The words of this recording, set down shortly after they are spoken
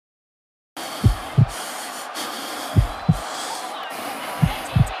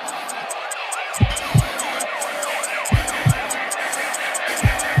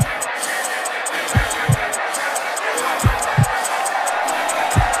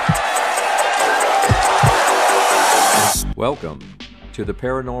Welcome to the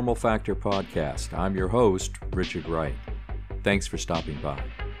Paranormal Factor podcast. I'm your host, Richard Wright. Thanks for stopping by.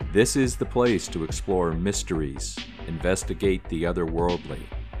 This is the place to explore mysteries, investigate the otherworldly,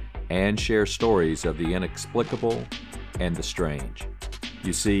 and share stories of the inexplicable and the strange.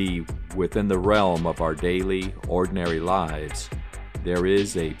 You see, within the realm of our daily, ordinary lives, there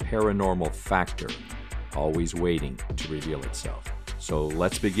is a paranormal factor always waiting to reveal itself. So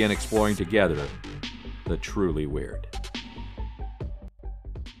let's begin exploring together the truly weird.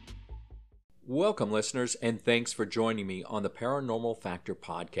 Welcome, listeners, and thanks for joining me on the Paranormal Factor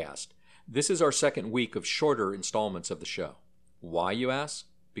podcast. This is our second week of shorter installments of the show. Why, you ask?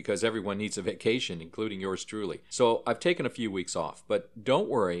 Because everyone needs a vacation, including yours truly. So I've taken a few weeks off, but don't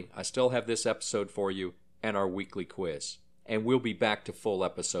worry, I still have this episode for you and our weekly quiz. And we'll be back to full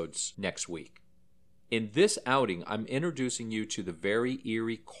episodes next week. In this outing, I'm introducing you to the very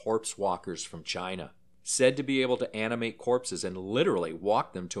eerie corpse walkers from China. Said to be able to animate corpses and literally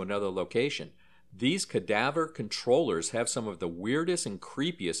walk them to another location, these cadaver controllers have some of the weirdest and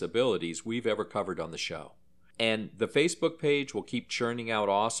creepiest abilities we've ever covered on the show. And the Facebook page will keep churning out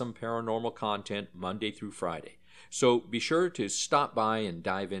awesome paranormal content Monday through Friday. So be sure to stop by and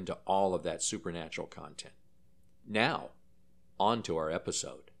dive into all of that supernatural content. Now, on to our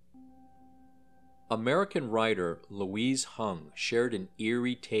episode. American writer Louise Hung shared an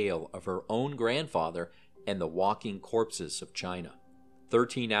eerie tale of her own grandfather and the walking corpses of China.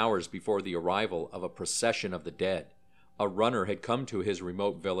 13 hours before the arrival of a procession of the dead, a runner had come to his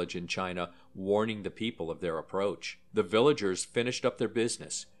remote village in China, warning the people of their approach. The villagers finished up their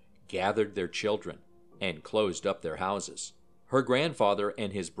business, gathered their children, and closed up their houses. Her grandfather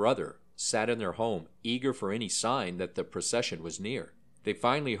and his brother sat in their home, eager for any sign that the procession was near. They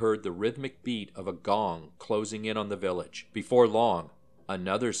finally heard the rhythmic beat of a gong closing in on the village. Before long,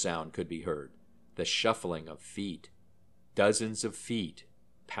 another sound could be heard, the shuffling of feet. Dozens of feet,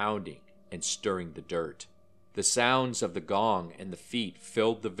 pounding and stirring the dirt. The sounds of the gong and the feet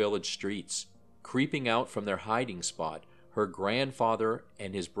filled the village streets. Creeping out from their hiding spot, her grandfather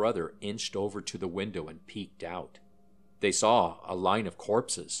and his brother inched over to the window and peeked out. They saw a line of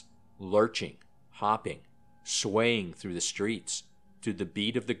corpses, lurching, hopping, swaying through the streets, to the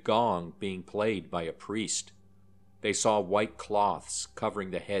beat of the gong being played by a priest. They saw white cloths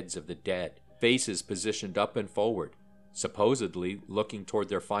covering the heads of the dead, faces positioned up and forward, supposedly looking toward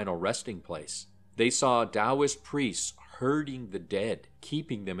their final resting place. They saw Taoist priests herding the dead,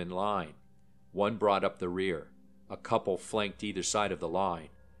 keeping them in line. One brought up the rear. A couple flanked either side of the line.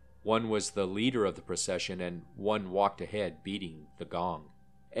 One was the leader of the procession, and one walked ahead, beating the gong.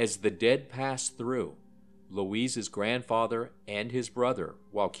 As the dead passed through, Louise's grandfather and his brother,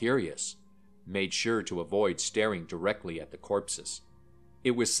 while curious, made sure to avoid staring directly at the corpses.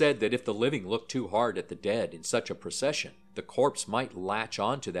 It was said that if the living looked too hard at the dead in such a procession, the corpse might latch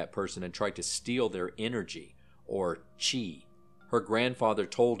onto that person and try to steal their energy, or chi. Her grandfather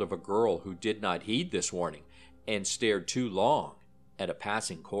told of a girl who did not heed this warning and stared too long at a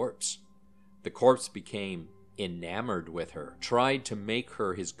passing corpse. The corpse became enamored with her, tried to make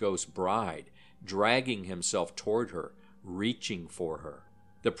her his ghost bride, dragging himself toward her, reaching for her.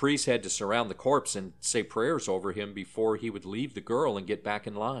 The priest had to surround the corpse and say prayers over him before he would leave the girl and get back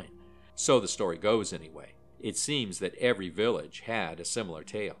in line. So the story goes anyway. It seems that every village had a similar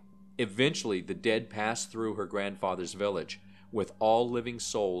tale. Eventually, the dead passed through her grandfather's village, with all living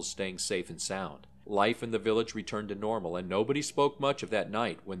souls staying safe and sound. Life in the village returned to normal, and nobody spoke much of that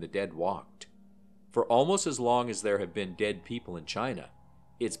night when the dead walked. For almost as long as there have been dead people in China,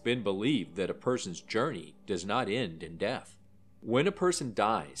 it's been believed that a person's journey does not end in death. When a person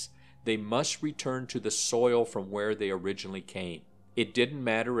dies, they must return to the soil from where they originally came. It didn't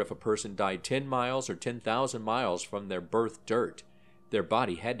matter if a person died 10 miles or 10,000 miles from their birth dirt. Their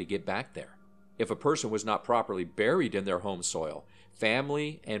body had to get back there. If a person was not properly buried in their home soil,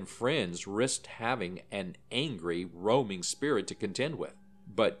 family and friends risked having an angry, roaming spirit to contend with.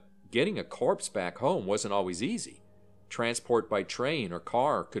 But getting a corpse back home wasn't always easy. Transport by train or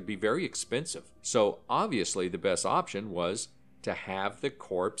car could be very expensive. So obviously the best option was to have the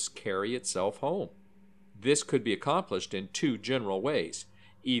corpse carry itself home. This could be accomplished in two general ways,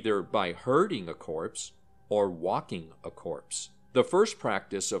 either by herding a corpse or walking a corpse. The first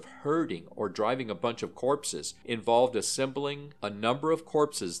practice of herding or driving a bunch of corpses involved assembling a number of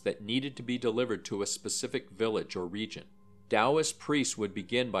corpses that needed to be delivered to a specific village or region. Taoist priests would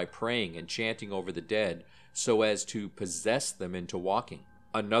begin by praying and chanting over the dead so as to possess them into walking.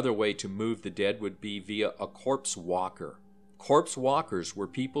 Another way to move the dead would be via a corpse walker. Corpse walkers were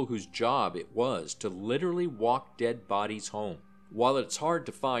people whose job it was to literally walk dead bodies home. While it's hard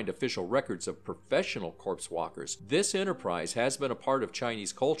to find official records of professional corpse walkers, this enterprise has been a part of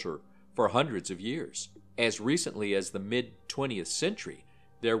Chinese culture for hundreds of years. As recently as the mid-20th century,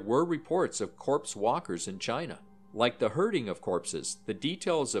 there were reports of corpse walkers in China. Like the herding of corpses, the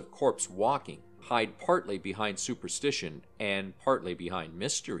details of corpse walking hide partly behind superstition and partly behind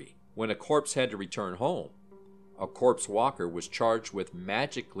mystery. When a corpse had to return home, a corpse walker was charged with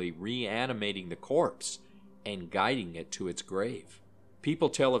magically reanimating the corpse and guiding it to its grave. People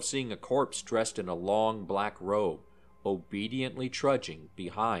tell of seeing a corpse dressed in a long black robe, obediently trudging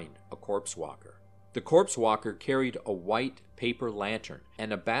behind a corpse walker. The corpse walker carried a white paper lantern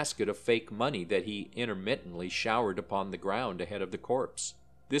and a basket of fake money that he intermittently showered upon the ground ahead of the corpse.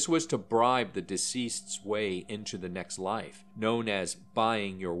 This was to bribe the deceased's way into the next life, known as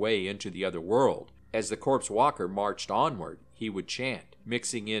buying your way into the other world. As the corpse walker marched onward, he would chant,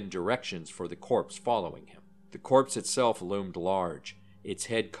 mixing in directions for the corpse following him. The corpse itself loomed large, its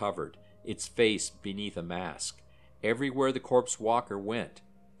head covered, its face beneath a mask. Everywhere the corpse walker went,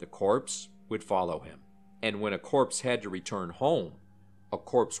 the corpse would follow him. And when a corpse had to return home, a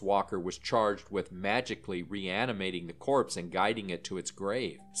corpse walker was charged with magically reanimating the corpse and guiding it to its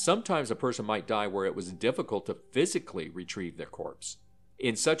grave. Sometimes a person might die where it was difficult to physically retrieve their corpse.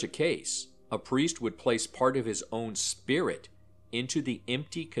 In such a case, a priest would place part of his own spirit into the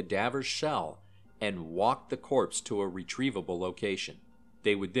empty cadaver shell and walk the corpse to a retrievable location.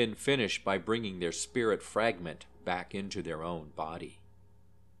 They would then finish by bringing their spirit fragment back into their own body.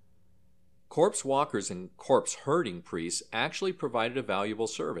 Corpse walkers and corpse herding priests actually provided a valuable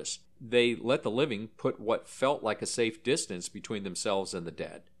service. They let the living put what felt like a safe distance between themselves and the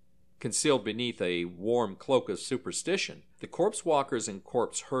dead. Concealed beneath a warm cloak of superstition, the corpse walkers and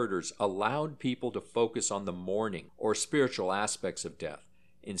corpse herders allowed people to focus on the mourning or spiritual aspects of death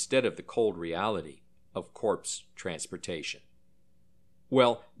instead of the cold reality of corpse transportation.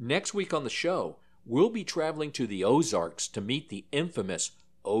 Well, next week on the show, we'll be traveling to the Ozarks to meet the infamous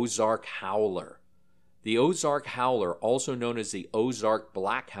Ozark Howler. The Ozark Howler, also known as the Ozark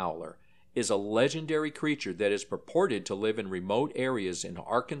Black Howler, is a legendary creature that is purported to live in remote areas in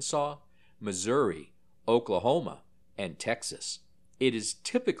Arkansas, Missouri, Oklahoma, and Texas. It is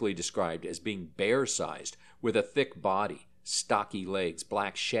typically described as being bear-sized, with a thick body, stocky legs,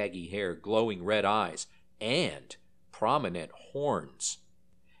 black shaggy hair, glowing red eyes, and prominent horns.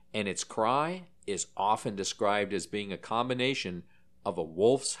 And its cry is often described as being a combination of a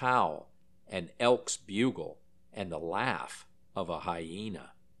wolf's howl, an elk's bugle, and the laugh of a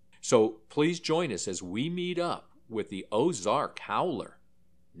hyena. So please join us as we meet up with the Ozark Howler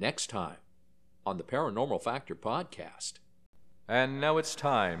next time on the Paranormal Factor podcast. And now it's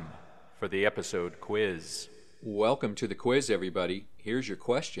time for the episode quiz. Welcome to the quiz, everybody. Here's your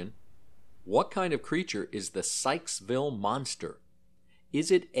question. What kind of creature is the Sykesville Monster? Is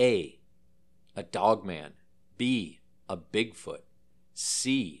it A, a dogman, B, a Bigfoot,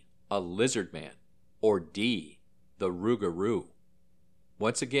 C, a lizard man, or D, the Rougarou?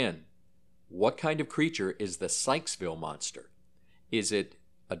 Once again, what kind of creature is the Sykesville Monster? Is it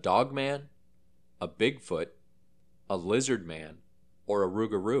a dogman, a Bigfoot, a lizard man, or a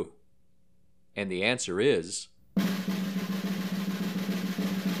Rougarou? And the answer is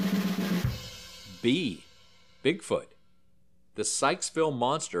B, Bigfoot. The Sykesville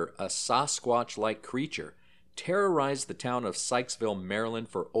Monster, a Sasquatch-like creature, terrorized the town of Sykesville, Maryland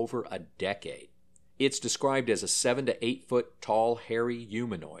for over a decade. It's described as a 7 to 8 foot tall, hairy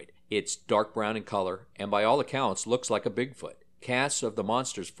humanoid. It's dark brown in color and by all accounts looks like a Bigfoot. Casts of the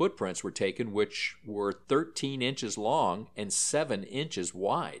monster's footprints were taken, which were 13 inches long and 7 inches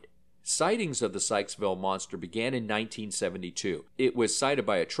wide. Sightings of the Sykesville Monster began in 1972. It was sighted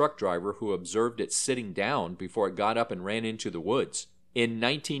by a truck driver who observed it sitting down before it got up and ran into the woods. In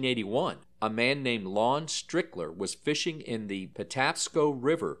 1981, a man named Lon Strickler was fishing in the Patapsco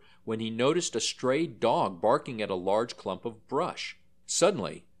River when he noticed a stray dog barking at a large clump of brush.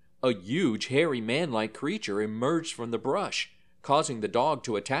 Suddenly, a huge, hairy man-like creature emerged from the brush, causing the dog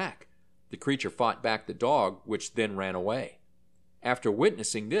to attack. The creature fought back the dog, which then ran away. After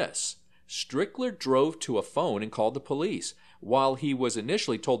witnessing this, Strickler drove to a phone and called the police. While he was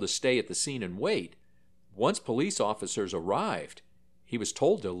initially told to stay at the scene and wait, once police officers arrived, he was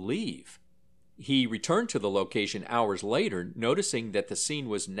told to leave. He returned to the location hours later, noticing that the scene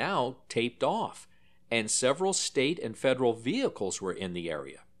was now taped off, and several state and federal vehicles were in the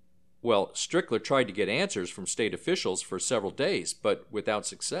area. Well, Strickler tried to get answers from state officials for several days, but without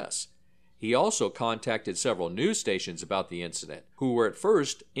success. He also contacted several news stations about the incident, who were at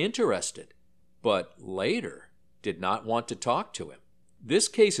first interested, but later did not want to talk to him. This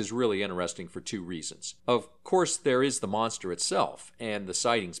case is really interesting for two reasons. Of course, there is the monster itself and the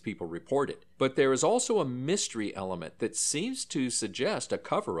sightings people reported, but there is also a mystery element that seems to suggest a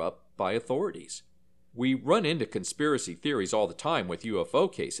cover-up by authorities. We run into conspiracy theories all the time with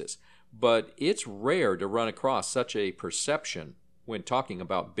UFO cases, but it's rare to run across such a perception when talking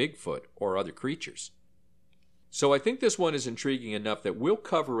about Bigfoot or other creatures. So I think this one is intriguing enough that we'll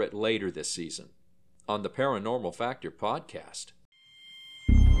cover it later this season on the Paranormal Factor podcast.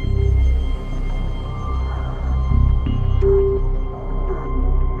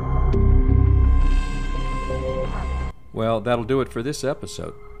 Well, that'll do it for this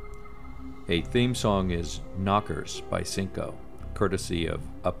episode. A theme song is Knockers by Cinco, courtesy of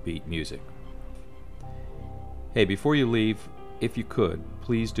Upbeat Music. Hey, before you leave, if you could,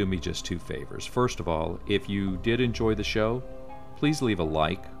 please do me just two favors. First of all, if you did enjoy the show, please leave a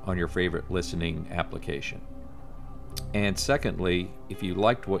like on your favorite listening application. And secondly, if you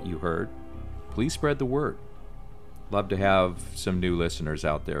liked what you heard, please spread the word. Love to have some new listeners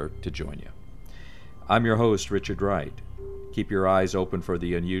out there to join you. I'm your host, Richard Wright. Keep your eyes open for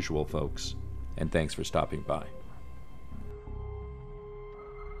the unusual, folks, and thanks for stopping by.